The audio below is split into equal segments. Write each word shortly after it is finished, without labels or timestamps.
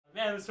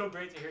Man, it was so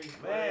great to hear you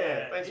play.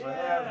 Man, thanks for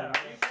having me.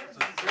 This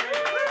is great.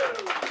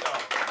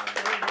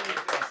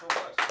 So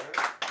much, man.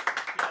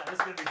 Yeah, this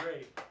is going to be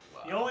great.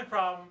 Wow. The only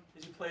problem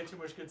is you play too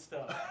much good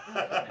stuff.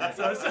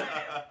 So it's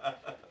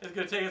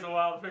going to take us a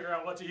while to figure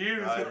out what to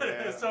use. Right,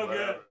 It's so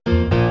whatever.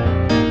 good.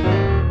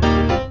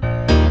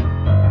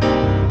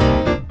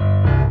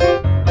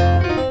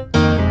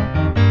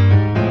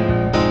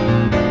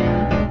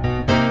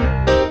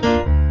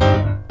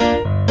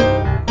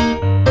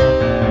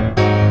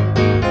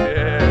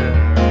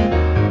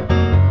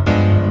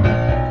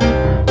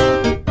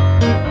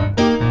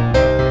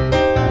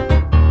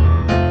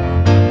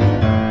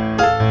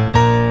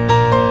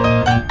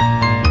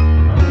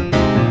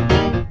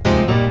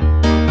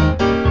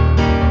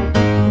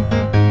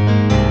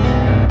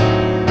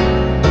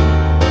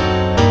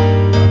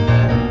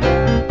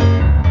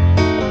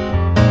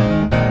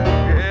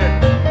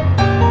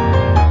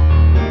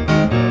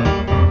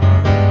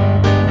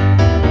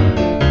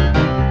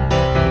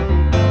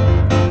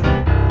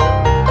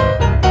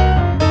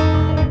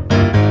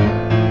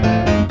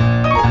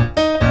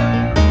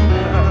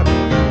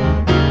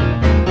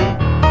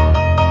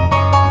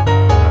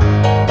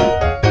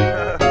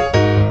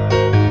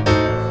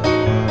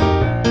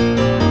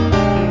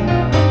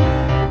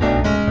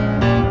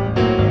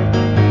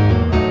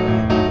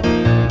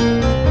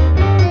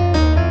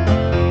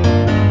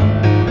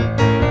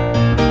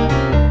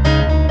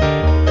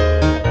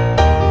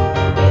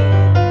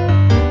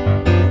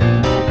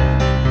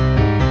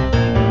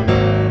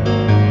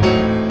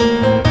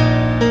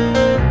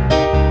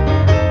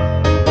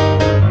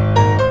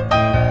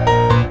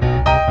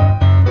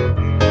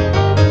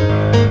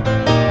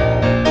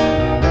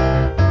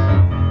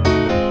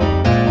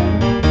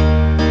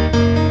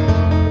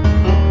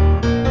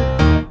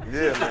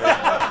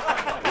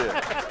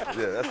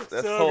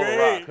 That's so total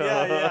great.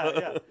 rock.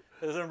 Yeah.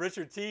 There's some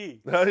Richard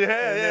T. Oh, yeah,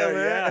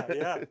 man.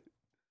 Yeah.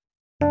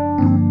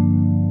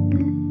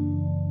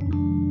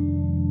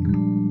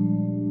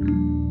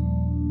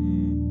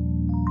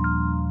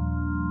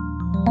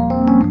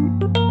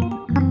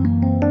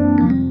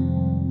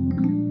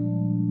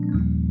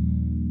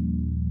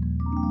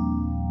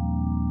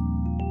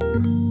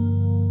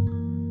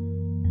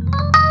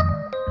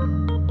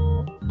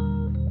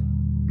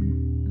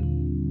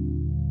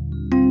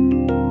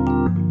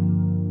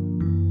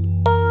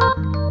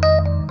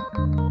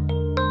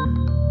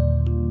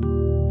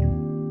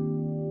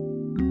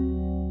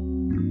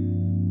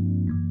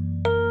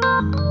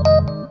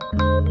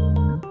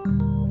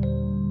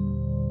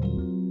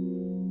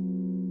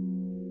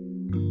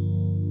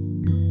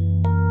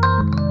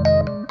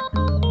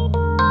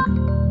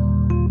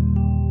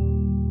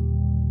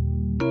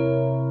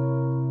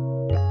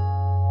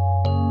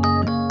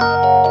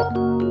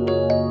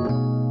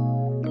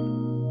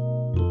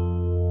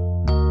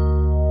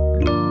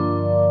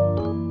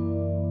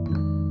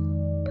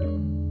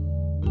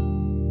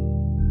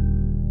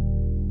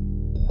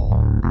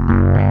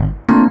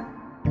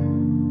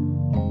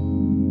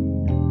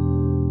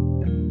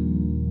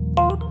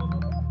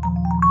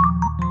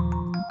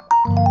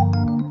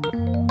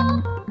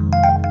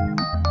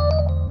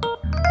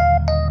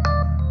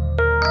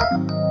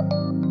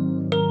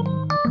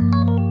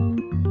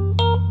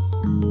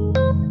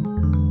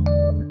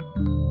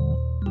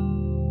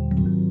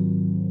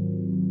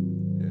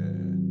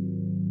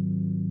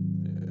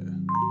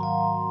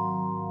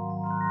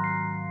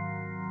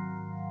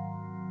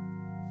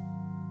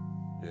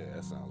 Yeah,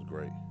 that sounds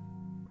great.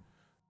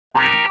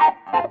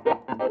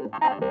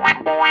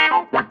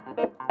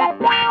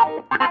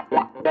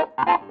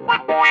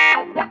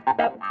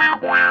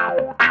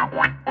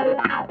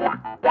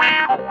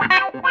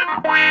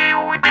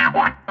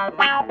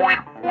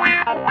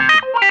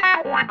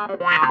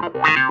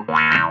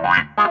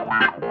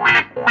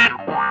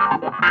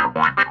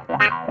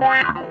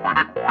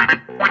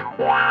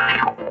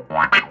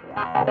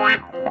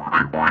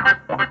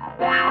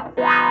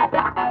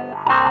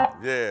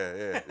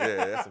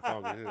 Yeah, that's some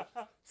funky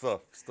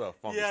stuff,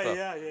 funky stuff.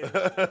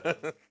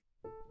 Yeah.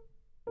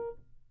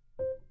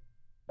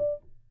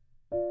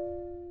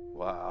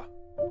 Wow.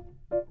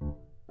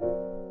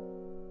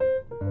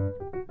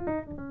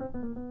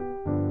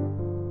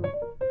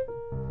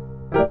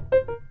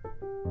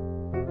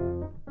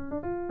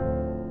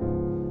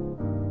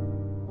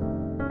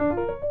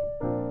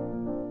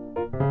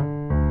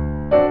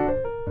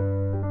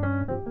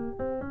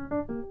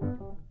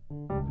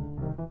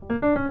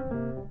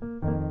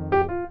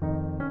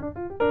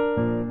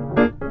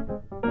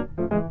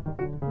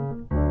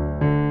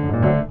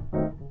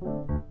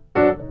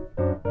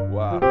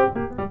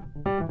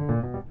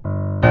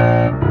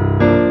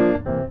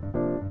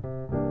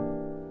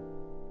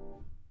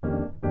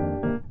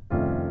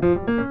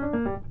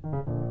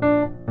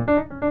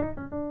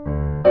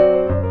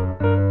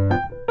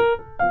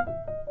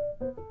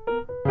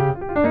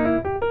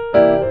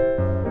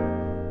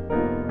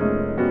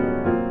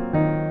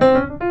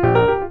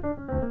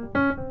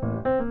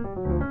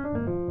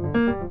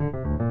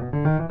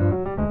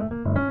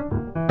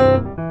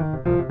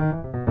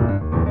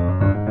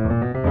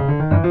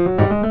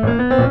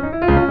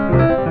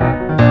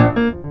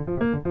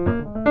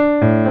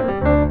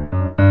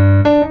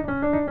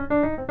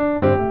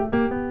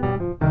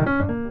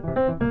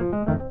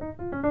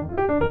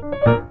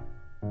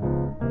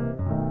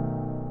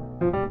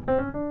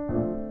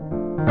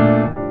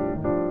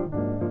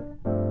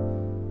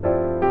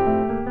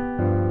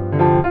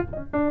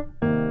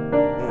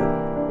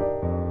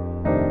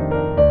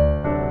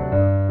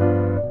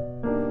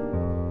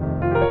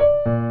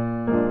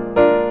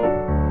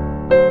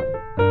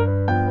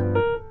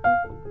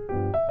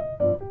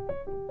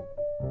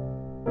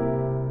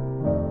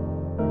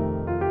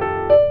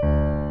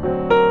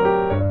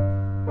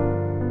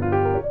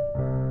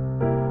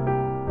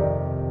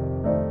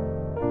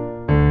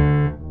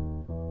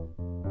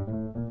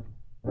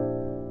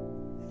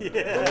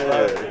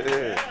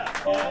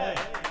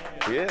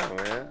 Yeah,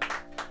 man.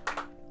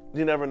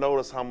 You never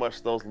notice how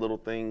much those little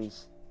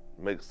things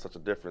make such a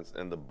difference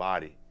in the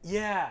body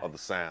of the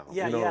sound.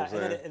 Yeah, you know yeah. what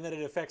I'm saying? And then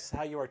it affects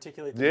how you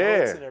articulate the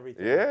notes and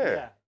everything.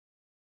 Yeah.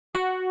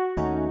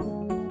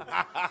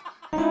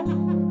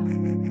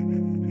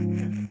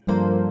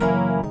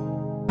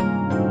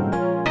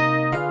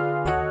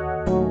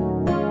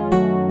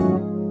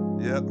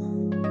 Yep.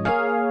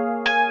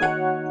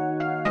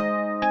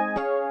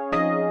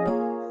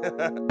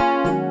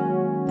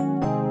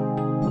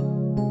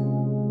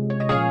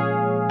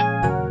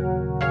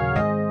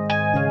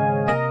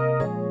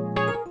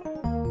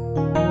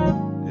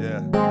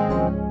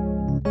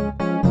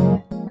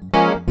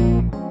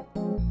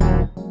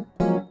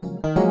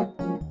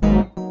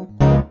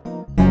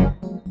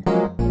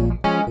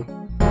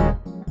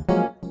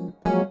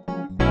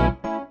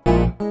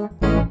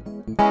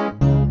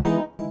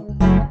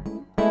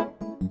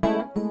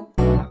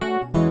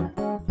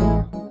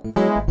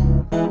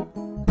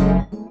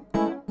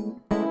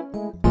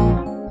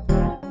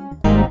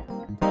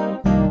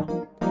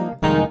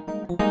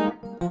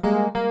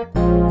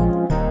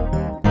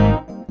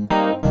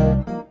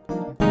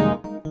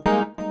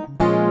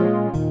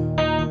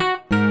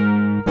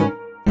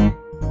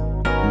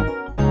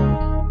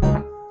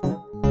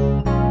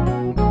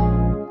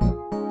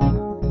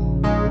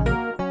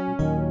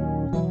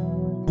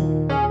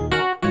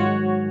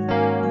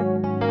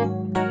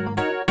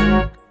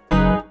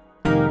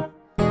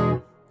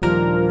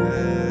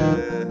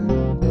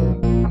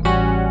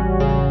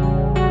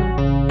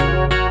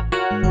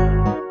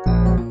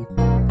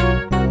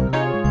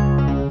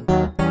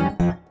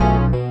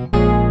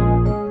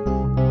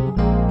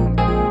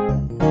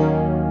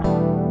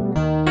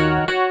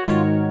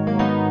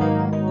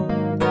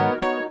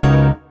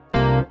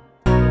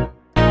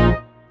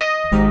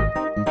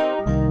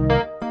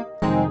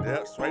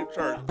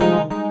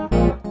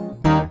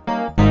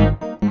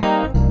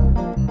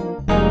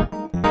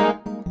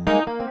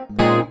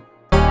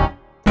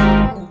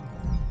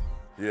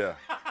 Yeah,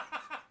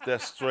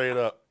 that's straight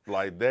up.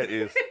 Like that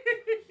is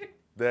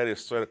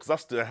straight up. Cause I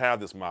still have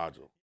this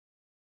module.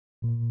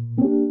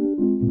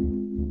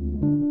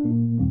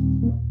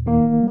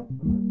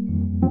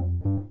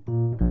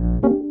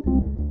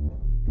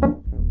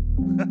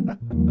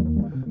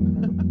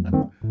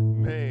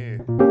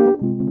 Man.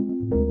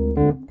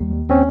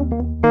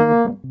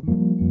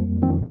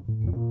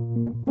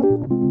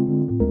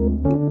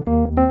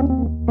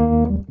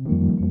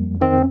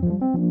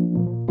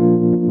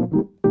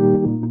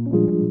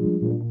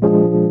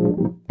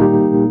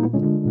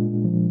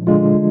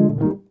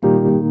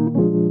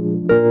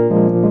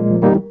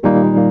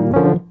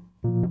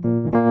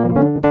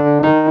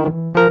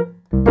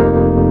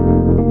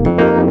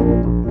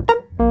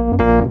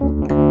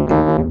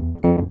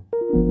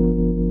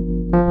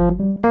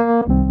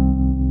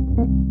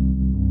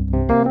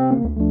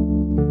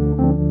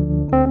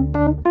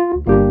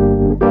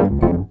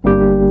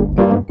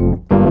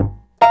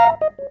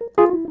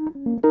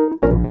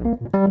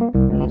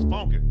 It's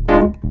funky.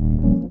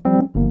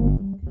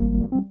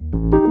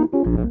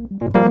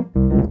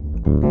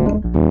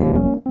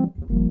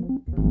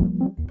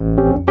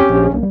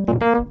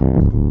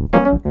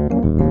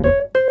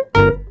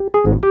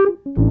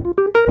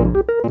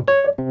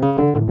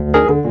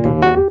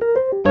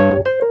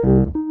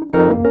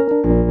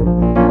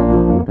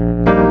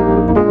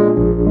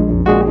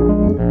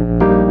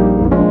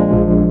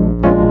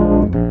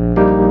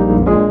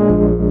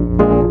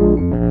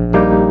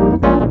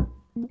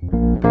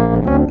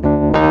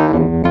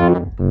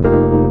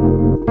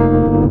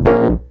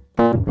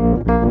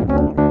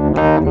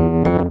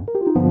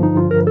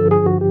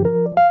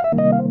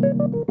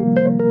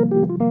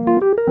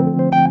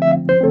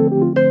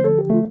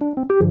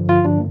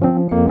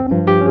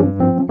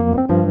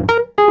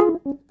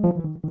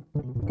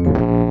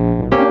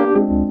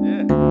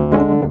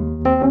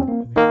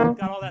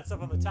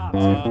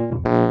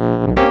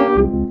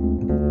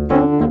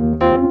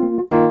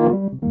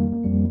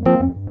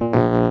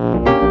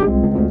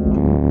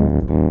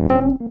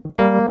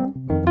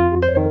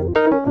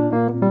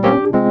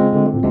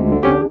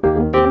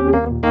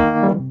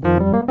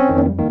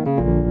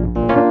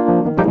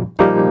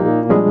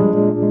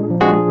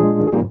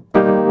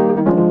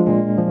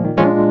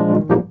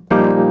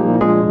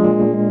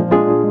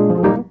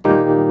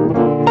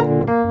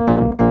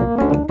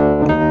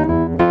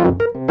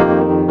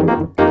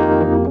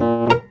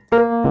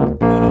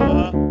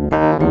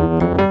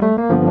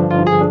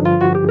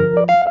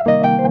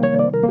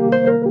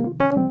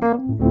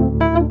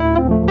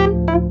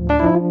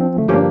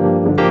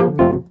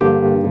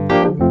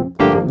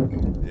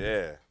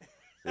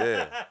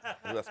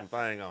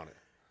 Thing on it.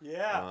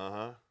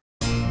 Yeah.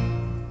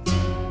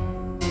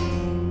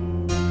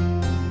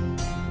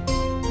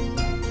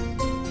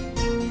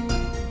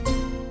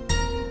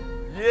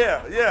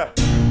 Yeah, yeah.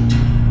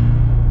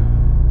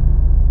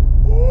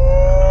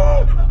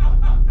 Ooh.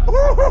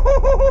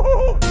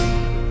 Ooh.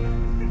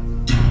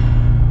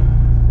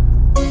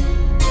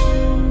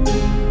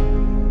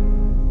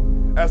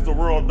 As the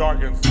world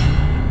darkens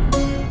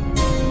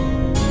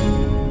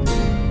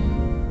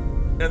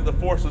and the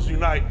forces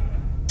unite,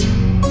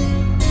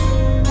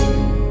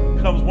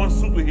 becomes one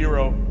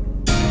superhero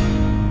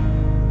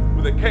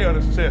with a K on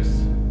his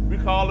chest. We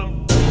call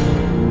him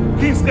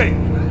Keyscape.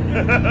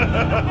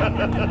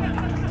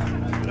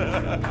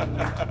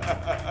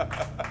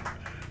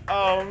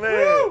 Oh man,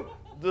 woo!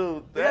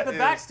 Dude, We got the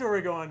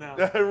backstory going now.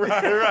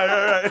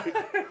 right.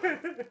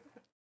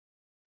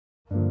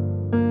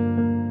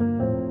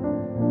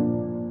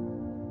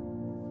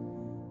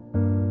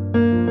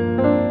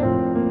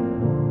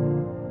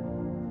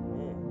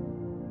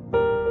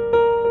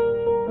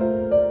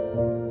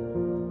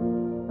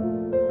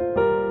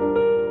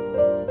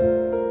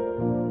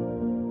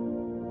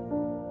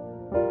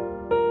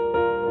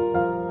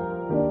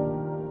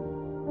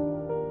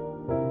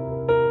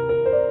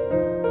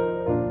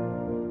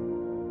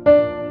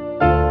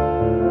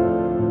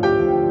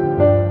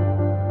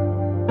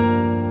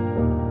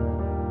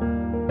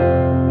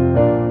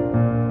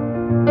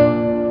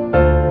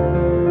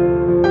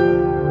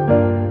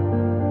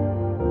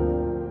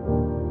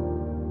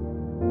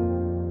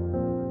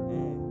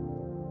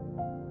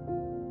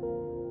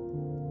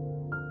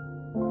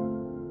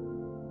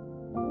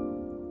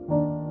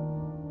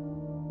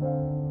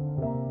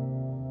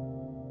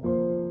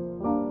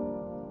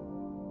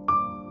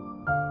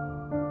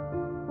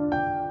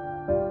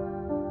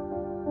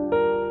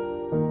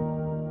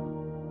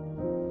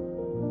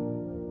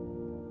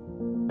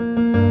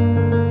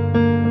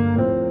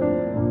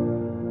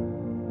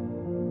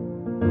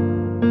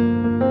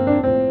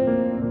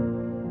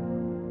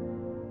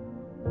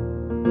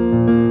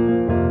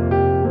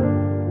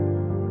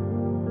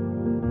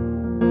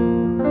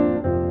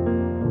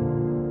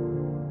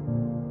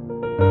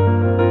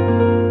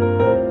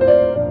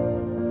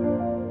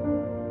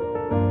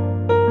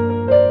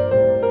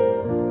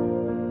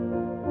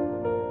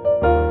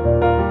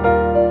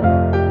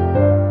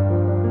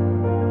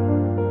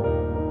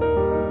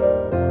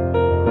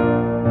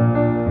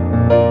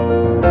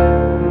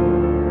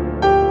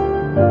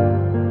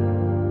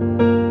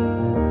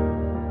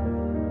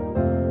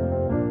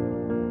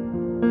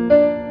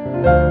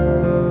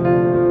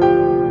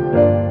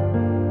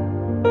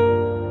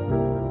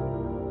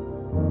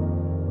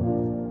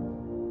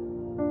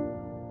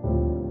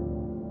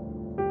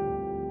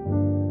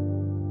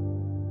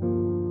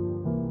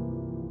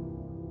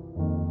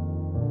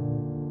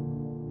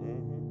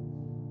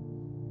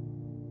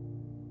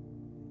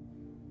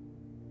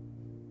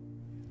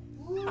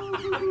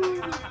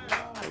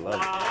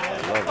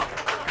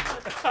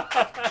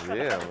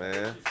 Yeah,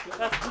 man.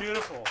 That's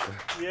beautiful.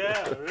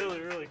 Yeah,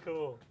 really, really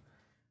cool.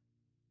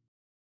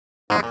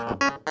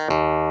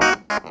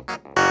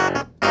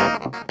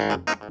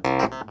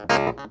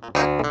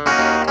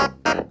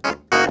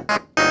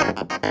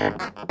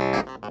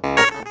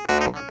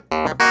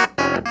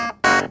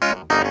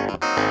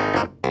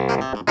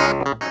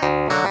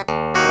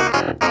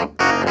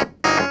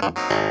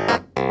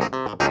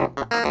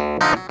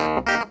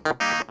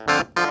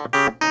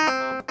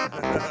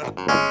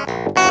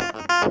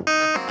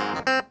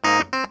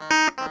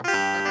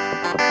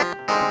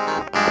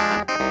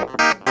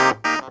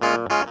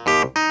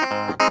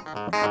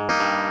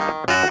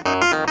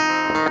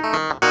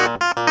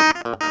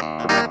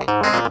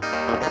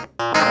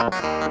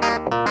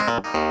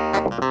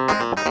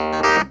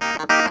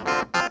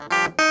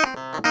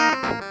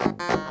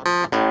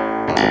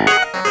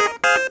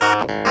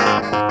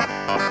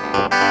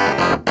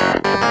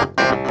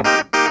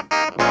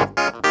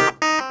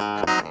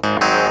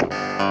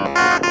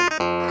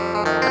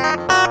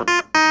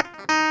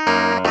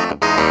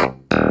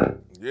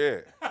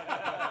 Yeah.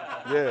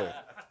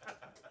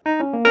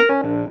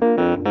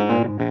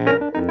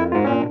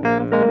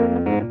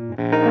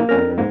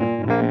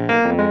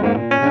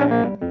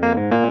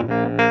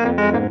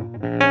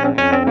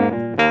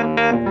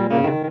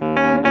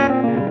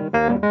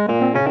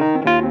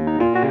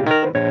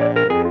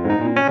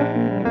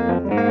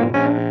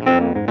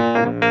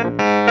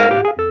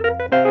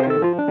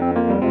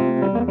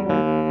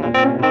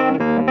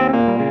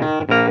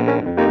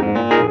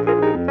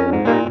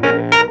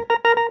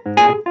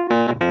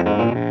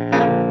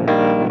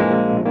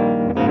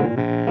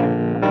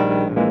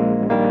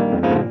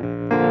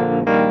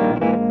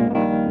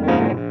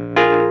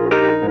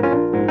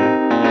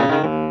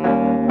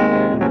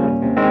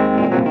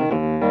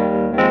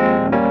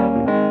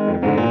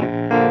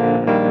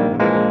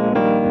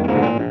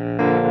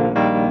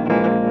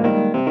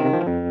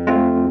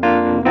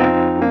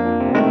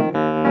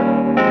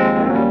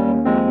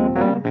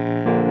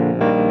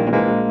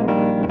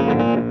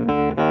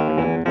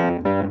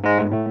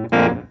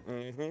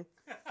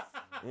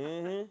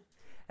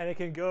 And it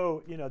can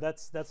go, you know,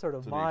 that's sort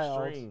of To the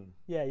mild. extreme.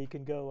 Yeah, you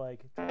can go like.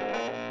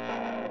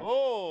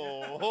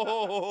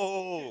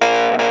 Oh.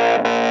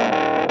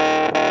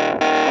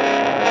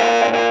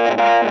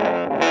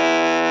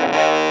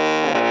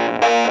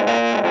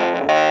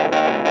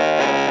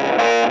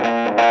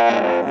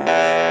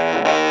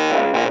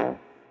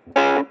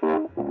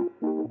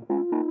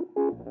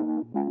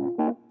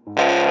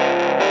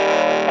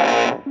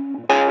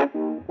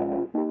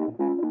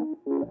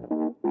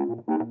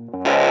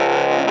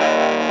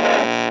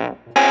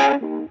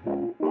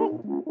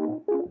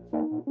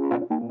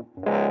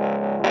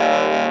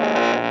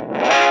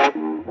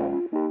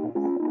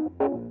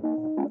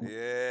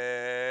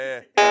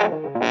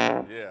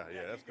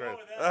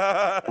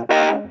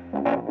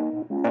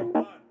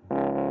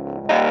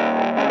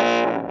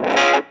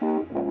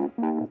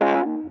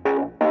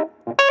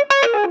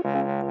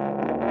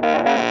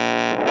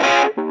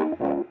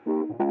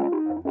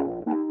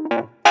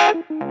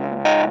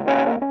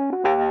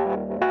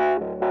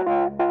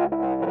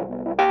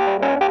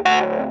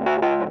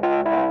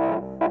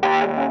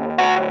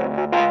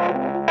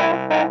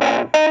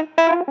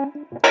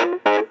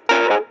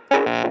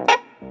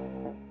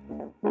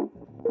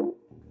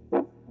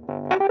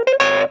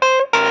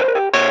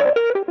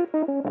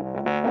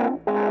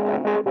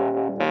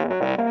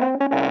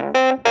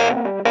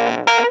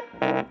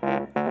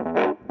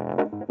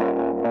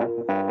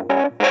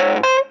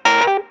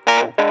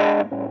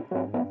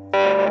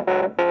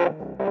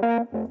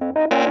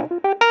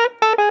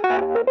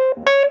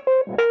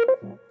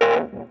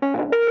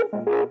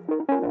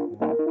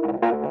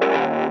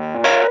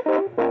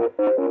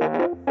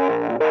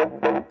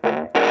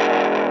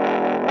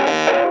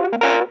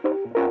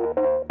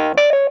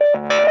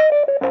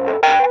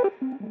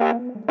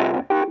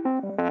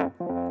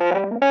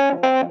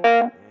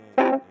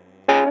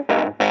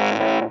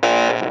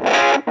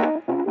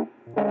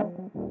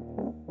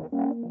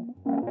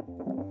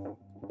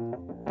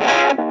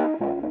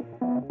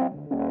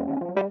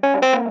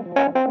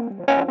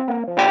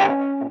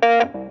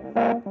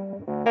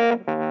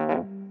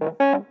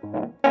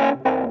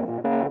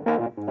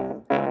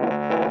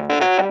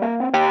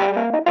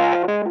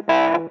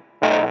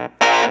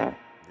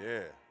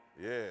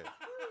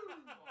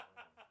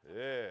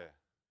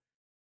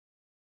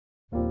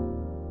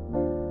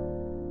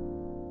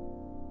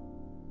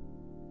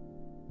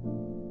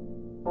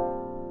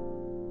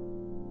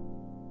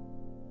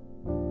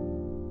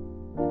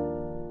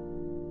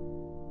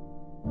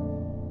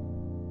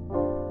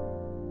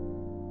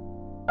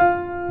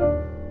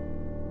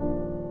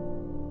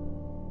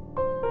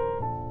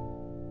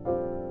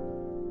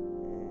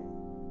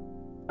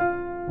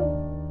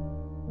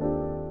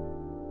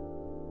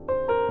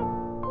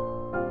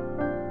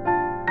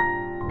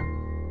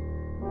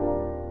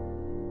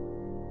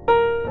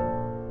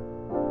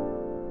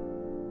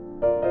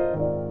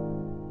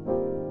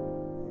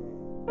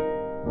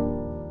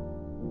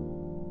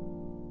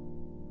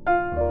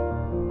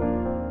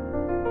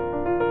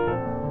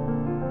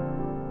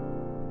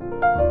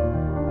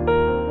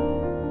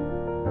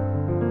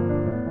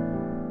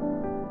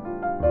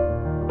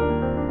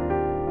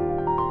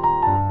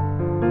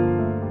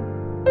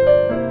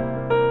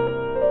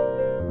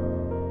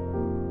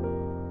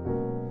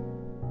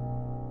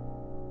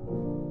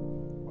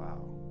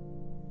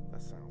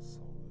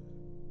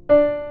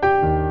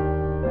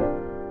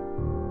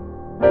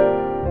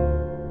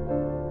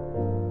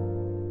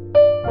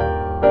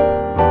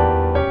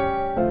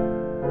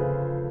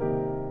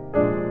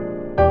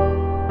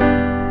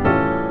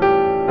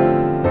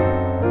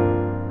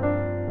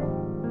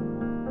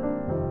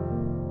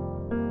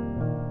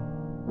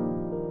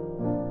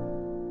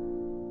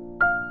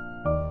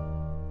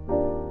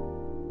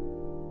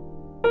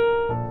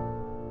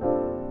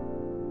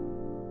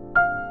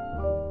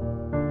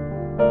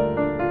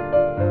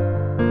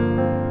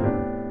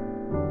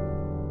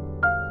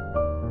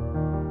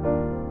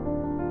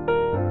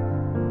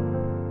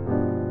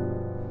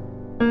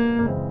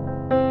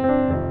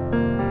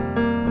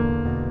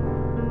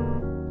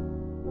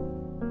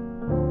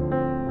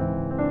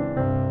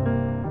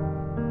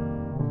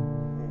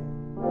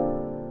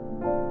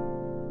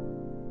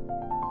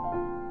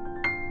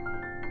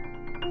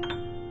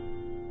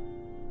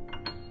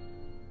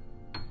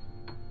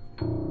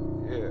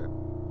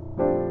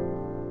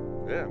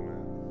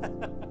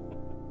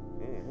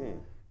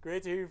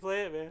 wait to hear you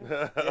play it, man.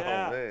 Oh,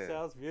 Yeah, man.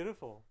 sounds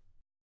beautiful.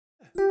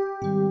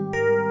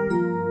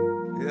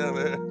 Yeah,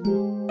 man.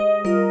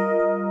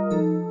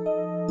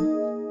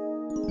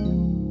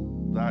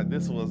 Nah,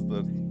 this was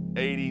the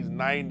 80s,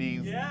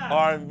 90s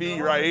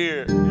R&B right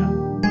here. Yeah.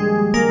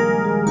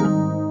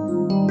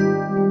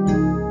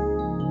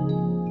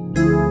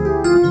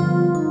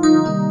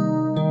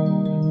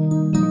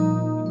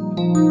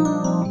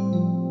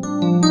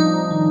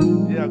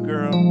 Yeah,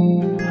 girl.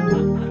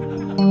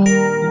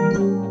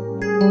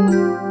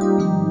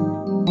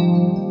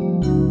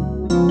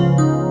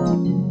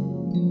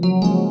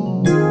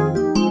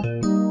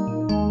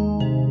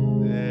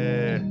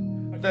 Yeah,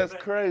 that's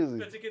crazy.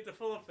 But to get the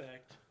full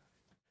effect,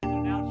 so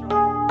now try.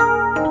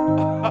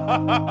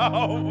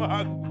 Oh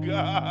my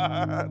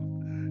God.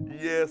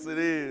 Yes, it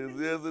is.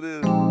 Yes, it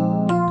is.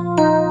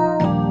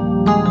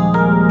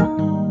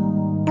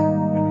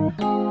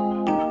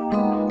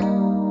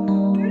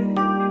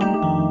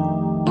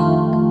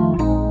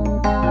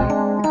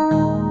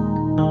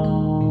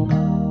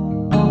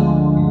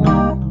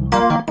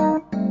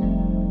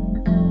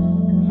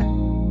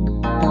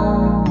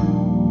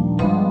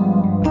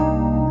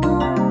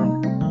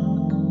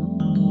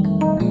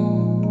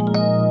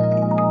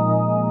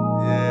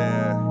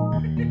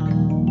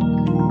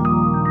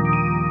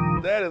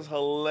 That is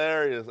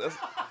hilarious.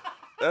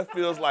 That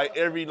feels like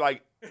every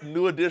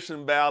new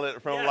edition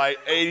ballad from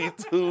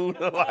 82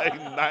 to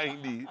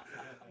 90.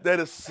 That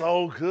is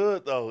so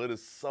good though. It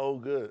is so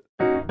good.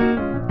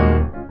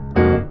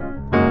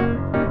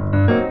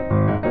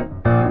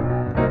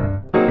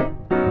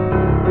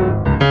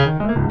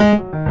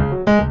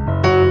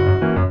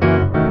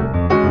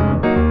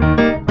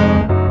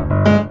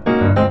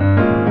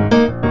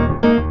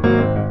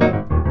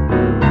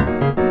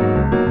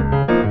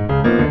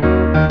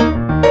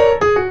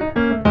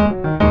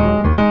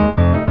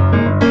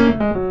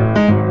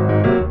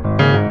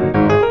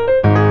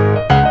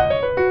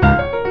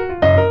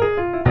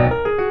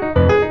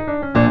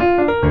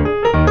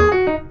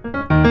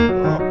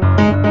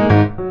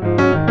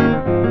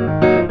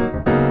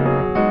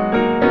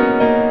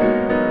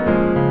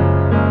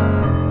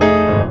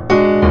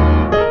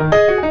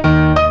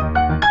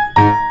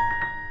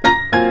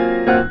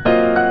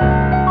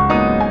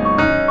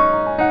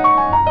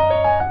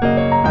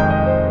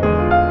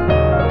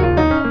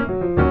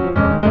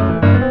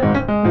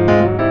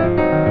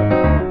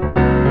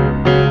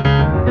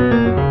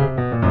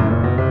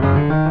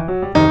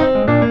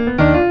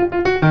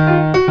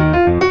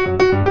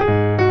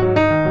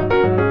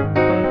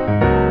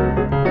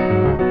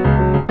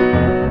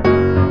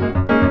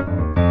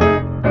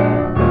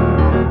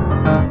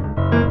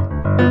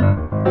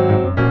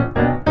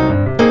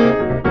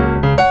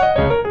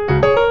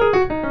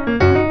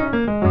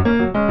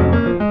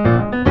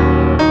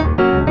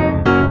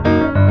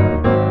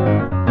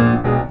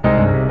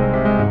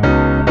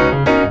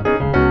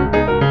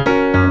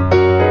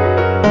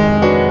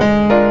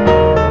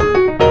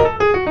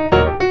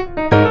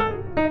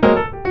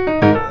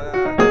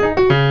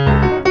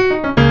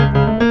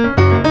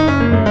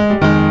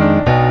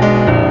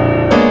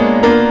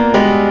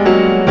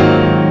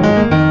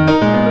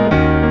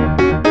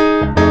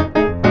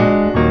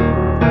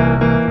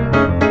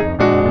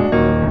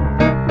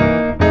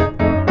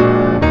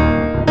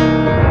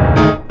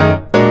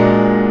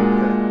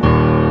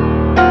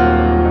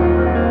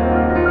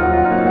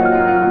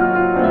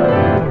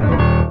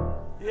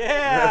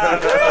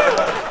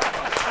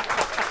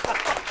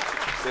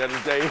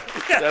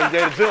 That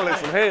gave the gentleman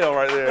some hell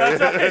right there.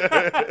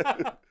 That's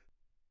right.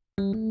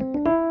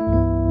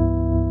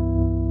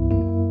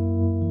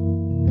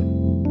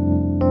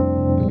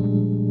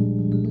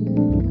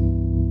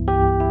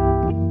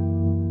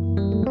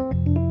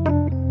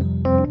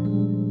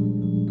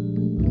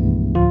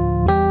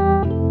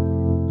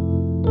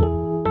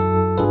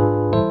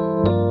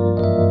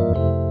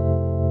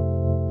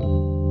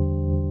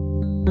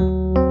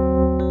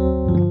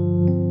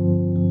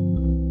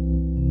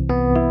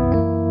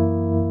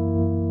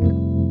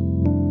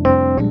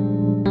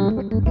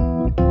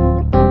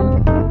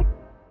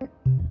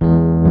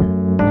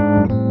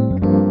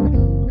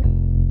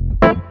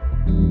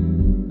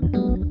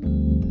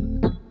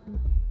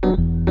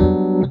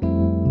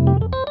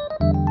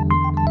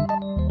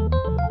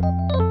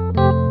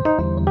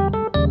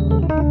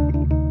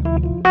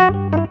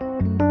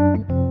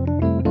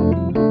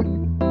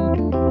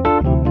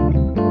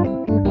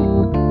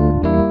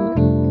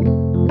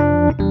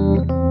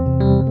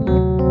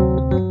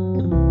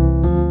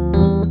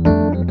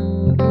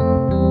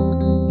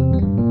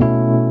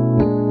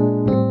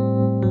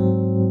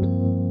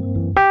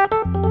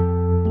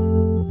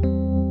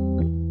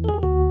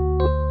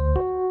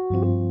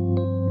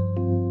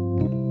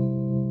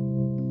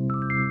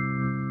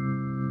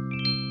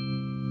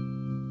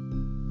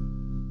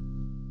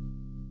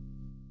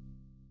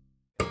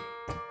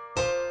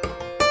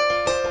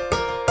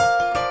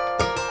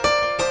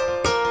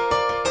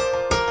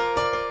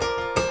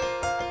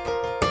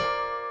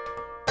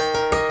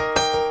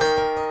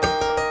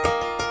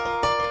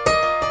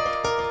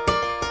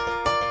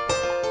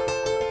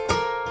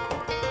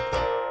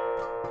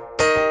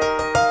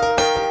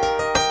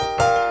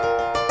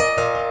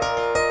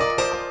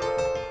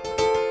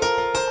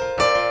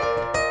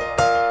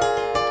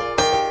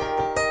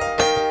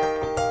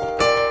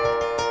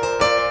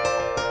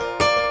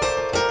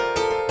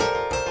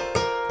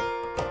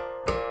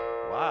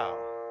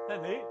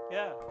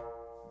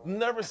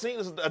 never seen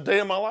this a day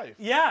in my life.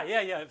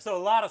 Yeah. So a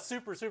lot of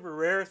super, super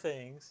rare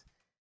things.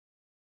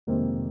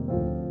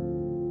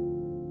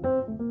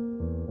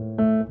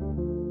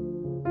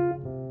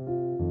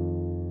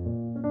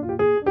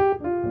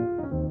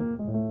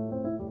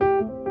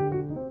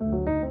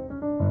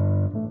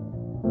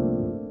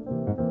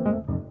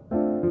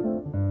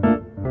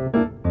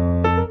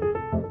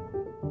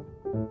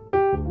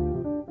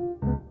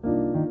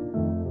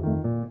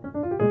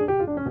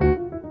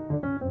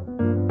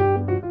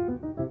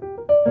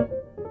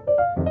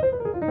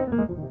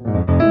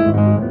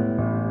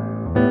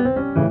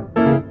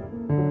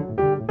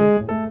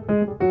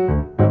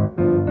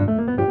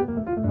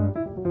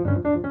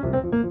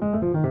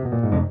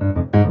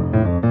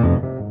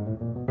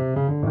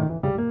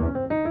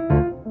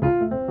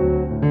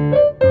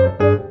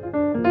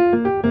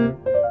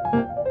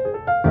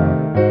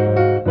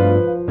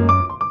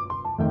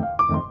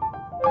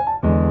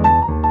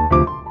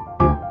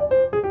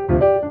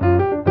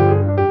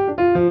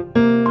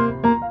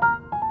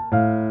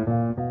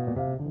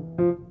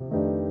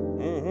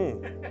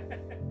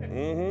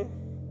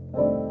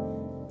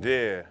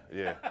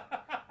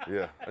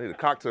 Yeah, I need a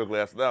cocktail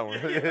glass for that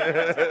one.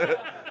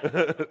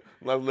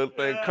 Like little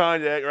thing,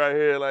 cognac right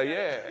here, like,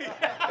 yeah.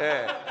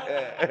 Yeah.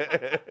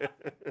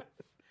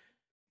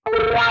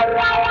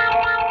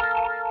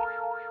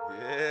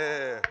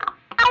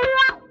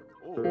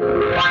 Ooh.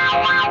 Yeah, I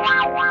like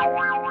it.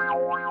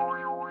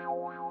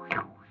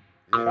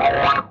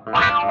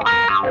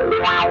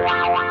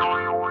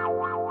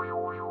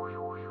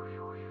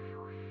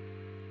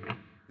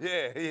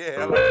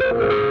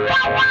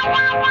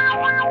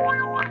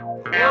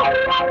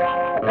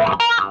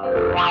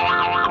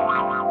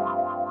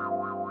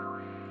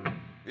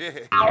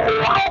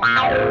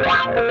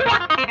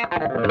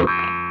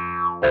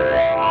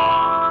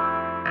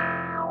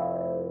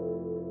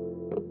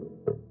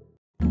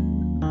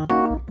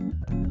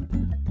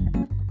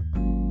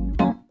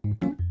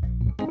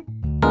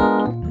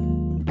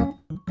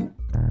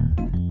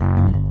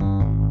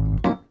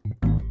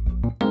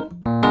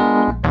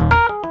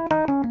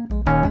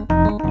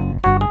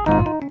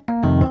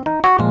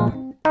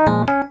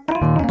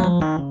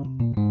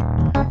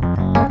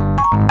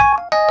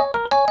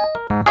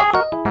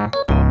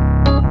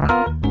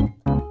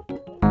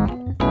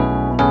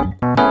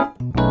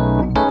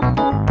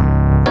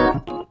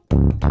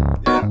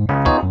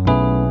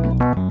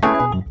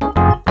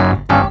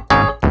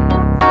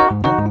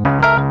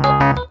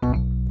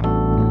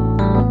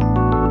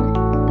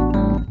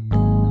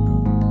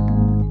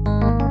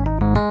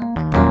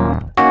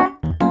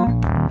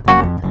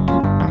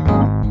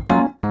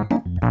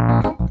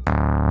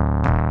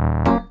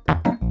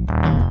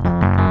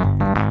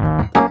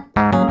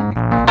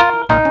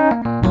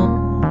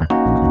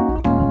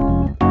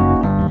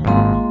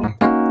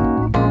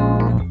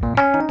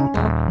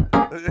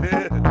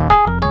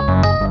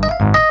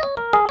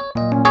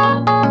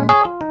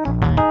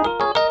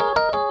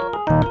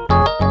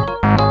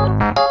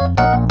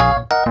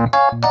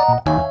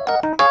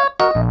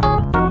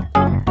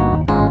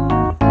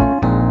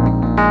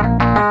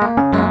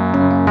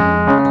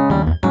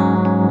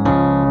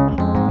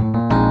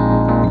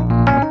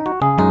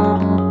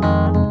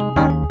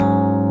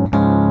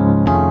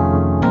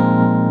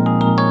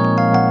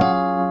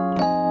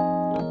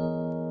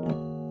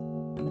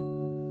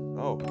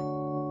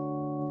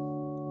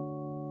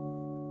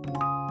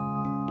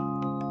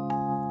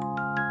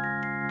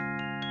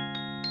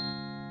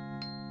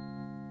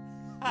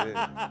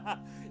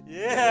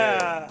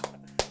 Yeah.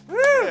 Woo.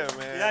 Yeah,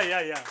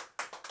 man. Yeah.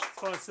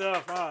 Fun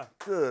stuff, huh?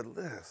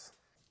 Goodness.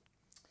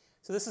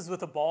 So this is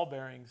with the ball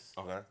bearings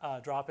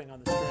dropping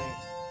on the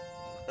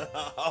strings.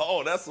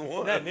 Oh, that's the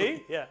one. Isn't that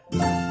neat? Yeah.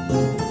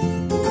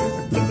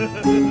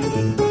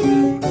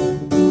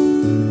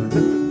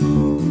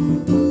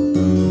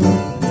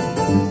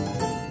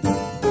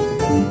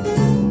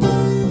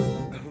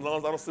 As long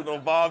as I don't see no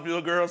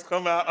vaudeville girls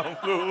come out, I'm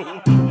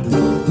cool.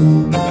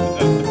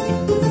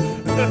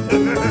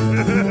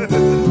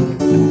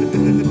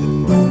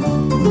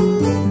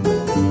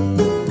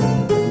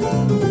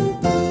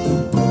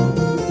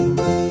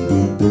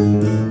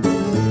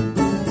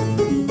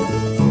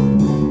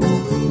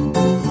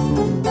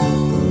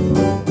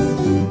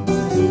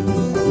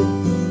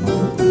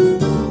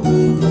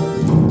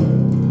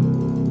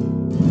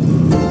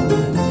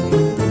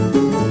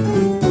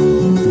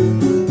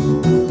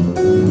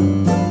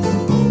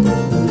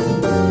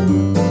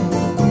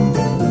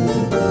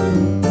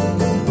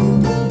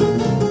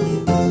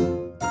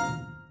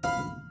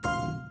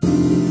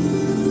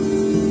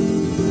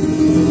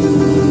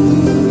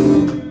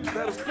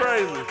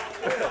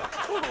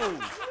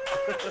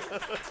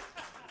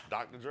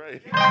 Dr.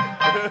 Dre. Yeah,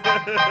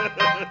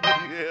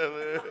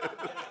 man.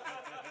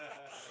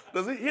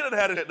 Does he? He doesn't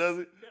have it, does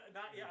he?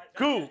 Not yet.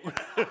 Cool.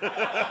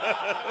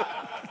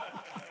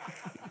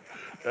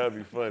 That'd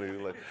be funny.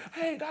 Like,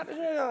 hey, Dr.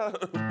 Dre.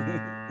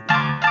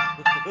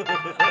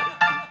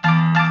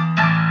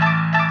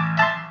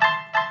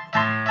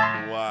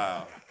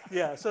 Wow.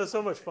 Yeah,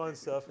 so much fun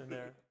stuff in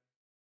there.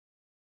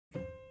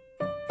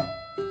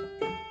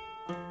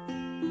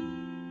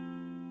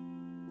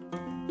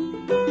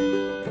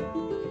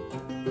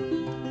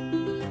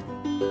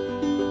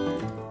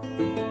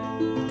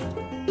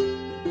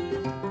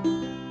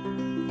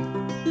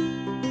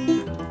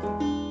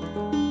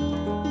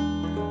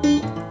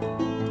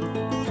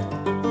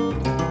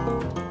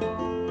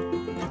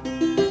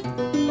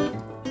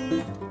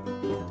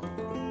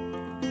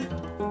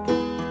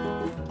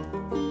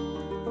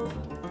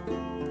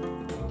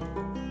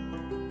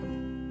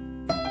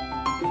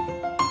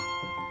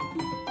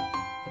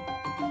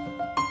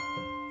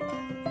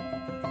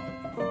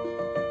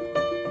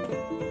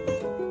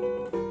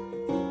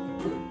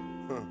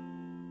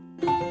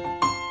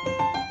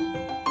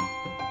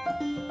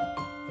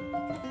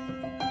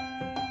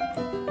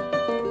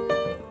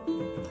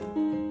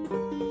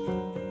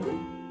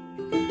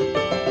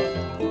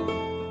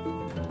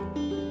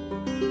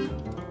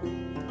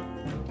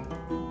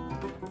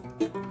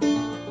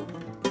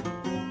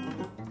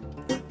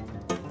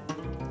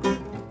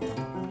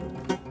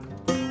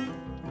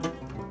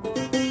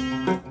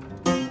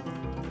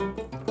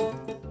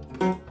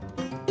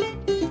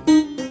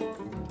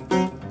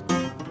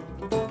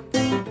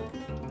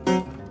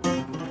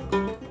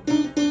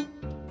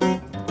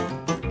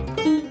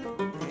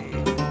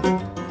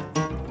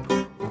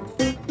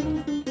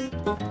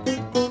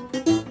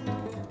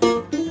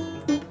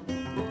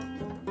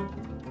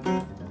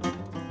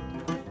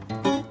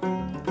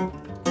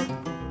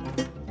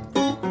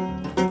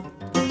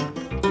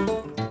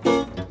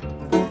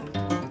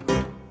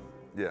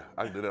 Yeah,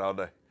 I can do that all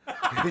day.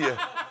 Yeah,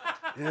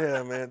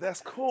 yeah, man, that's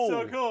cool.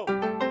 So cool.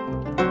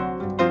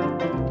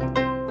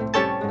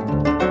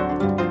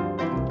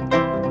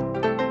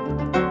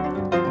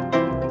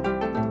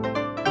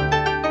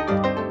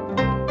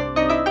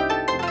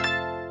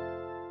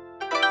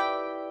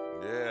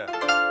 Yeah.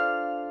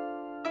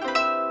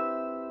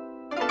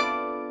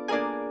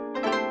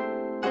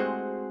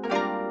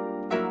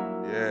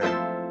 Yeah,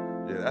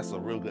 yeah, that's a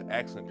real good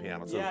accent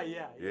piano too. Yeah,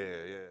 yeah. Yeah,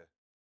 yeah.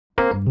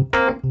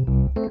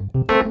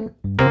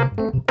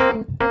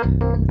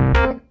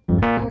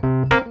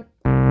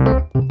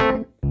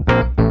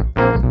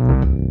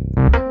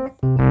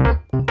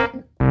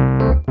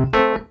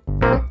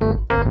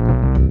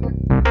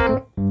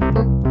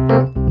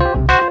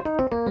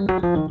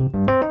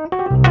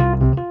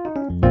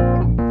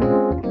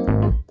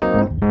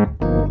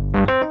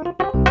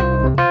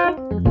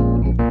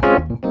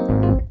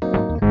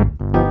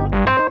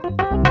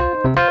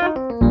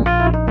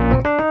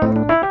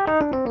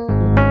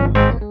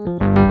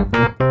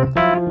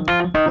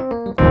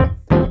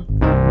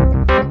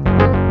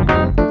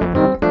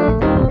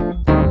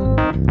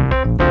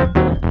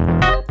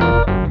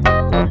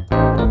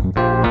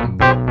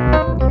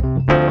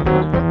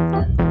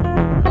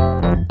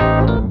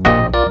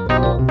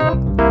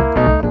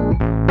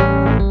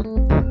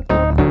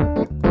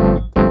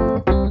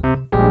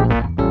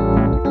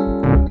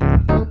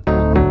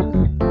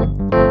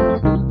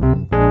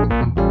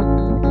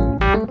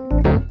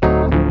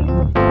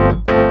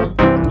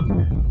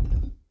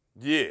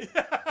 Yeah.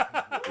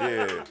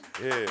 Yeah.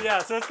 Yeah. Yeah,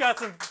 so it's got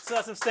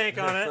some stank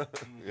on it.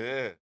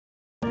 Yeah.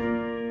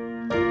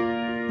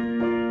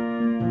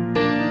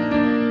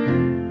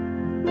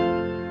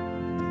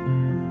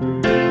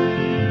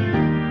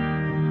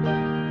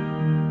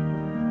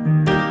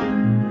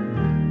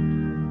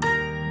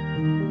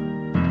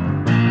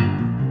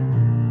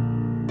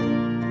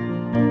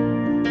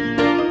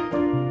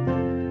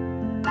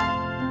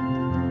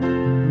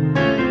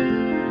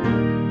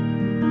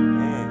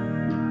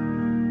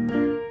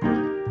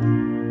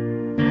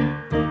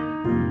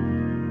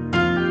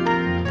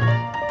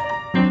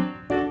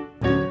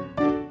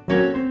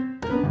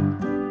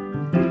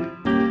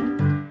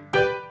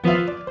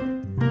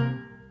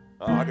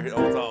 Oh, I can hear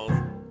old tones.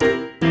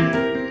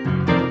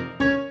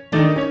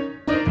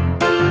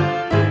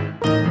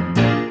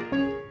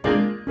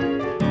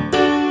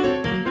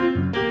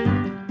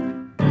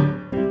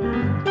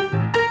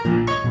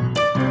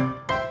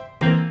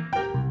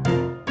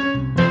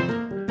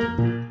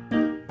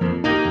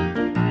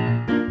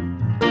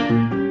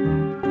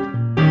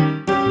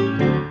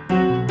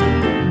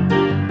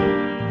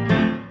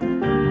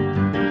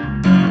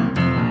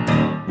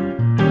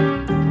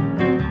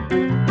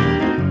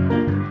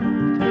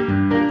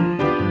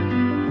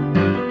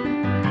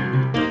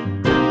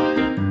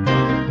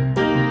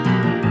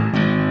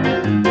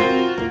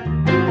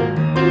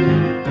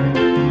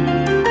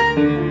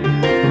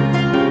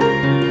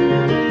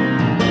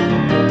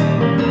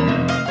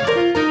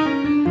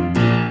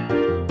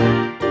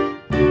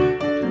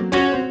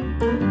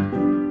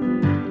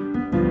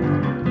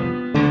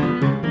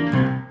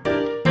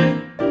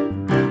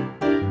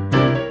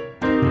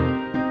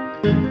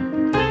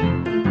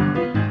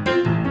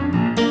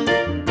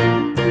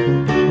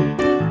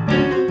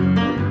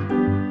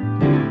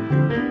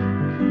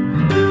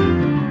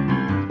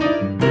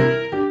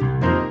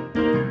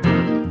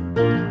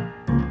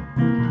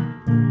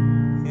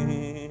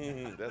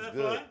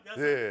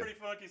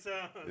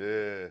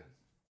 Yeah.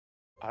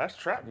 Oh, that's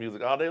trap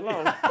music all day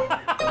long.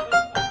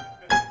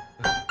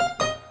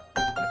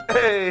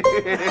 Hey.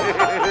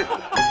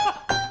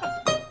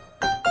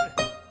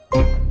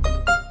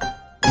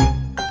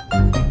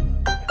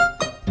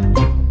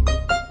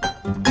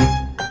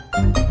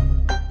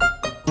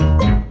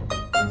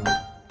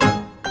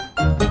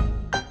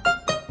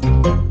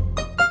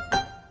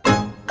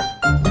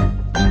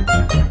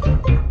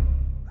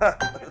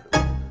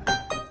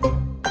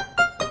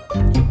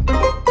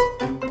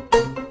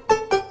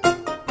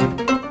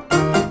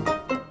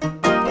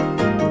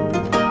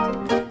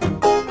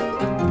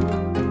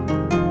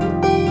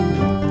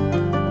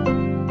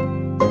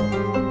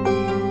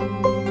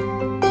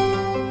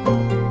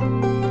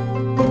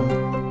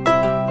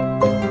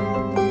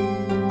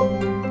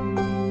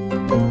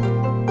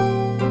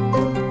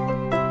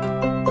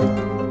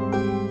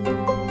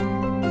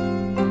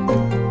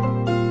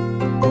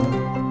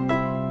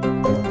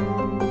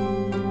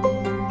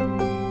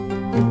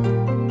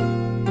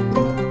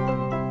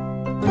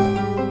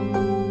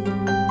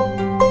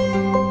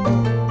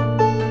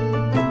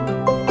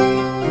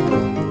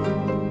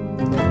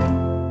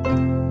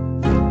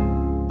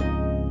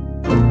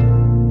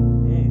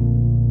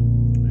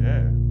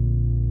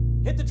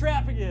 Hit the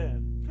trap again.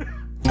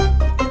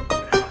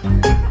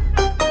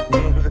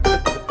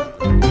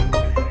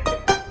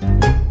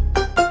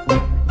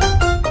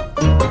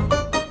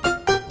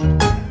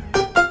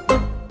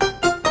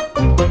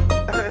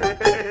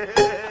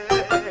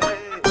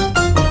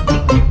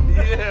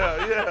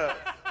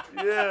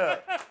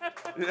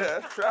 Yeah,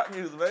 that's trap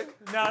music, baby.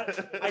 Now,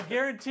 I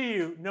guarantee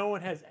you, no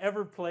one has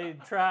ever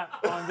played trap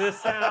on this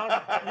sound.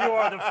 You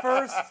are the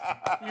first.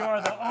 You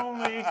are the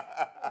only.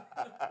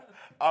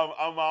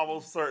 I'm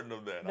almost certain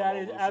of that. That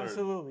is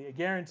absolutely a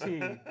guarantee.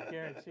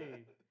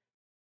 Guaranteed.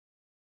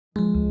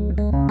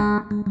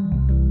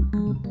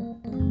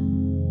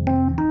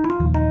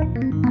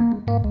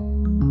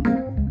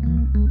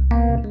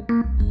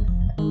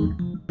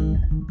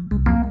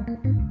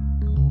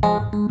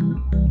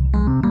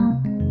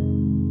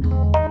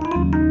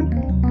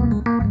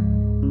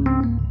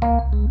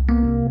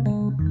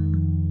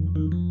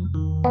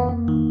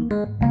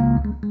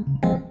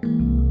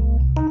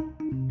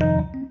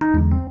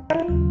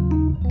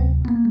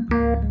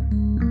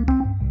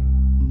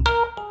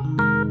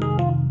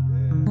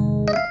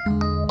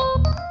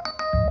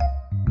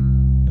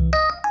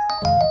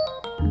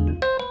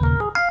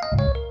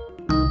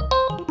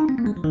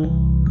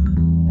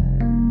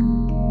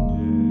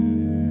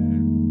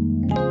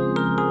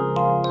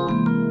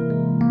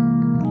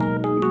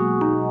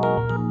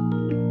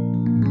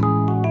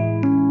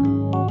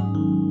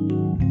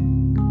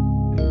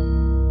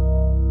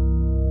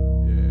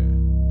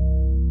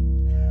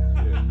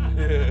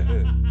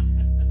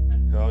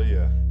 Hell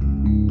yeah.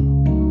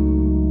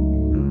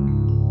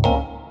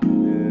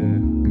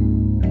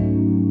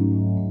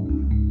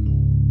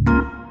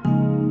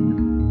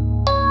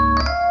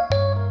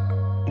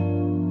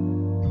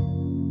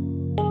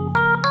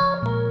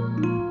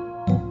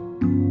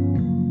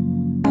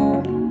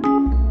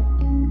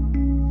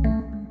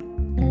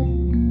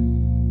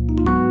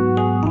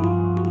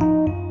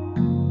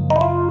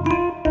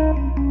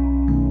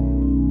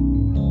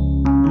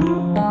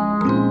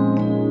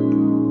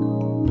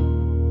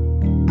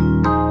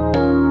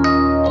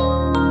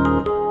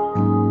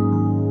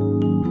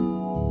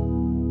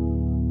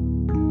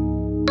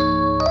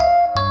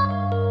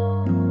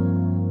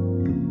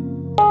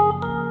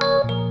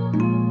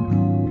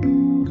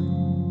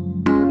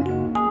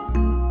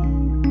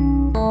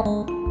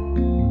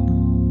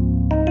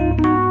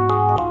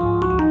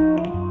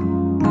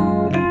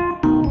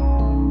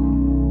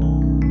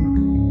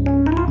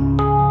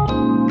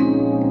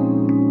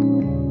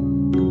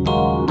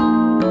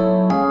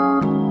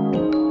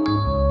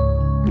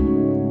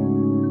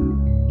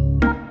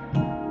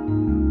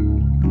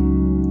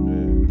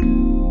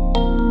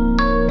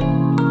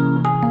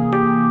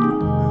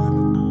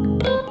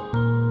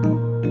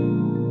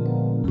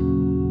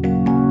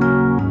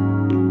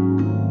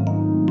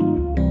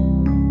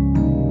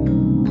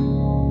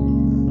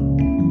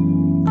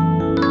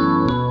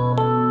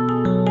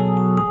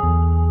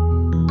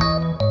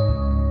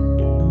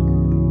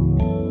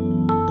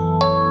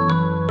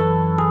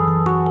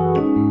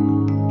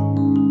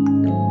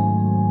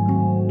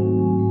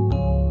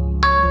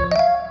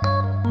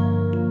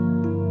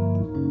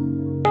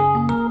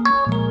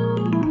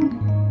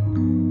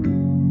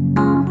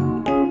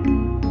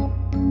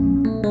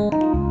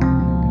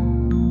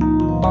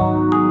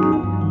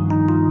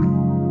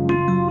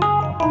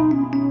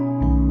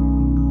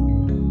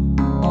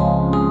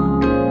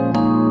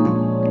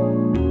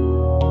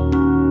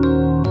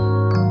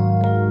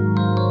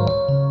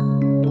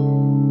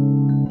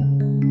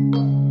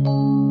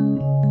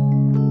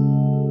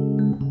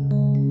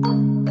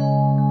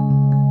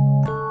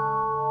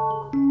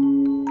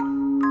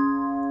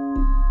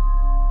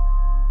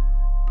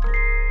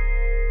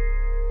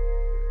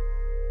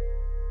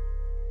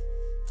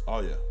 Oh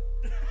yeah.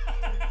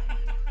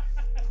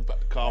 About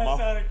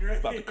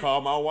to call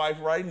my wife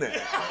right now.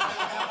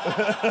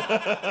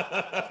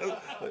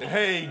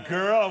 Hey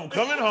girl, I'm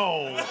coming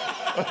home.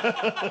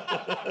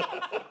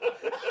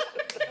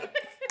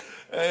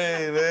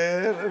 Hey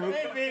man.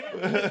 Hey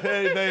baby.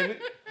 Hey baby.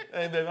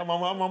 Hey baby, I'm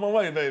on my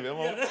way, baby. I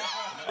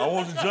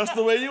want you just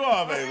the way you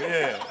are, baby.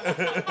 Yeah.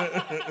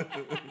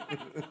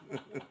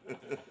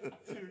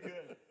 Too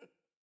good.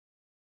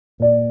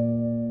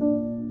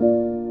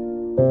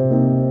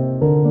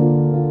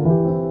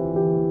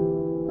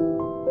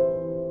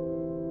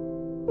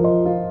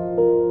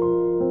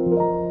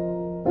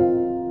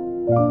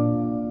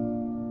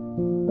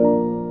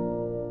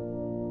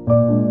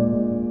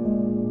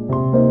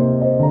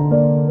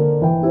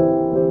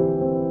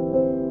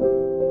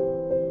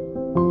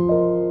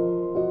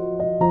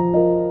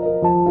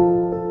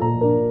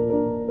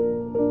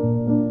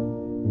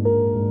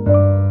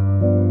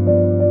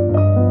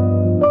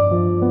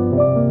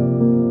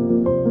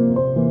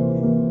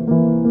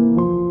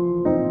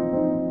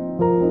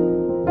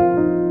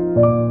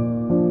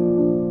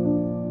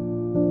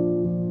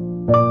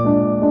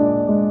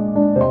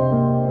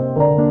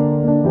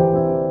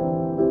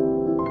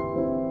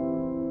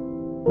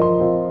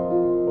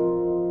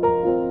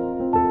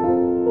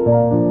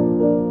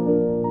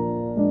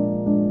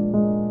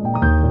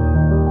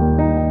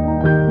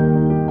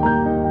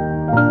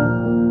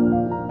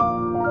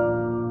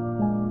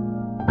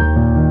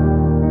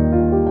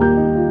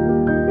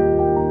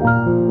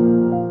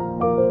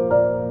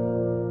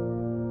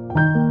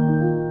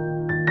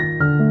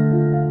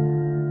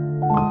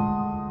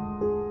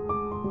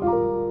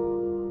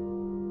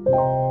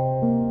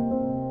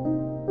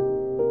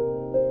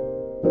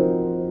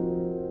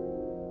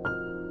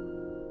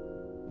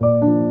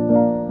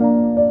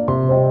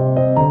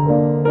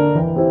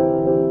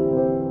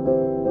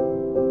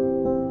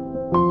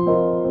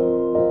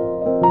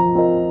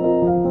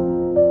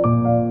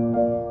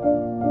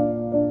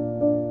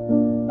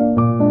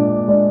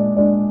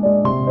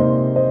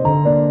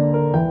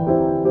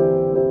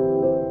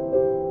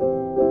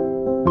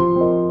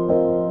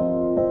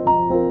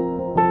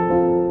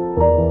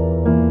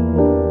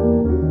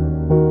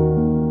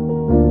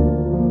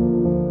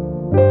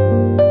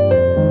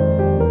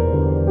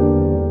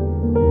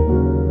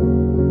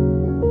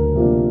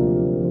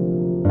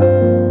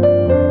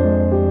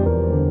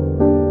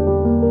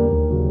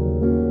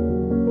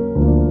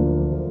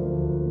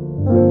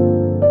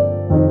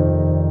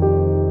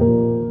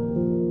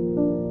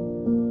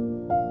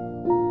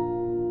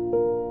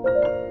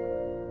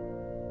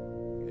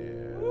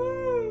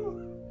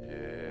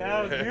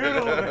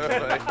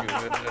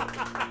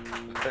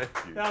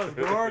 That was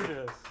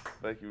gorgeous.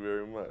 Thank you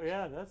very much.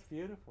 Yeah, that's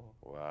beautiful.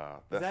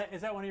 Wow.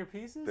 Is that one of your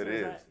pieces? That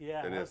is.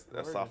 Yeah, it is.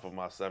 That's off of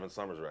my 7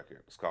 Summers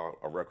record. It's called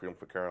A Requiem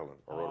for Carolyn.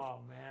 Man,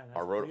 that's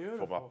I wrote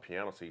beautiful. it for my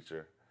piano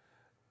teacher,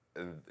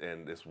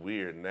 and it's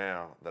weird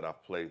now that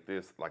I've played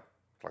this. Like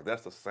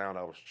that's the sound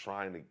I was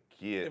trying to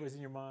get. It was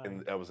in your mind.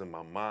 And that was in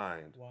my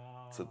mind.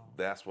 Wow. So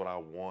that's what I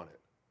wanted.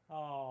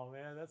 Oh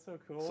man, that's so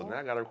cool. So now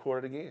I got to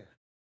record it again.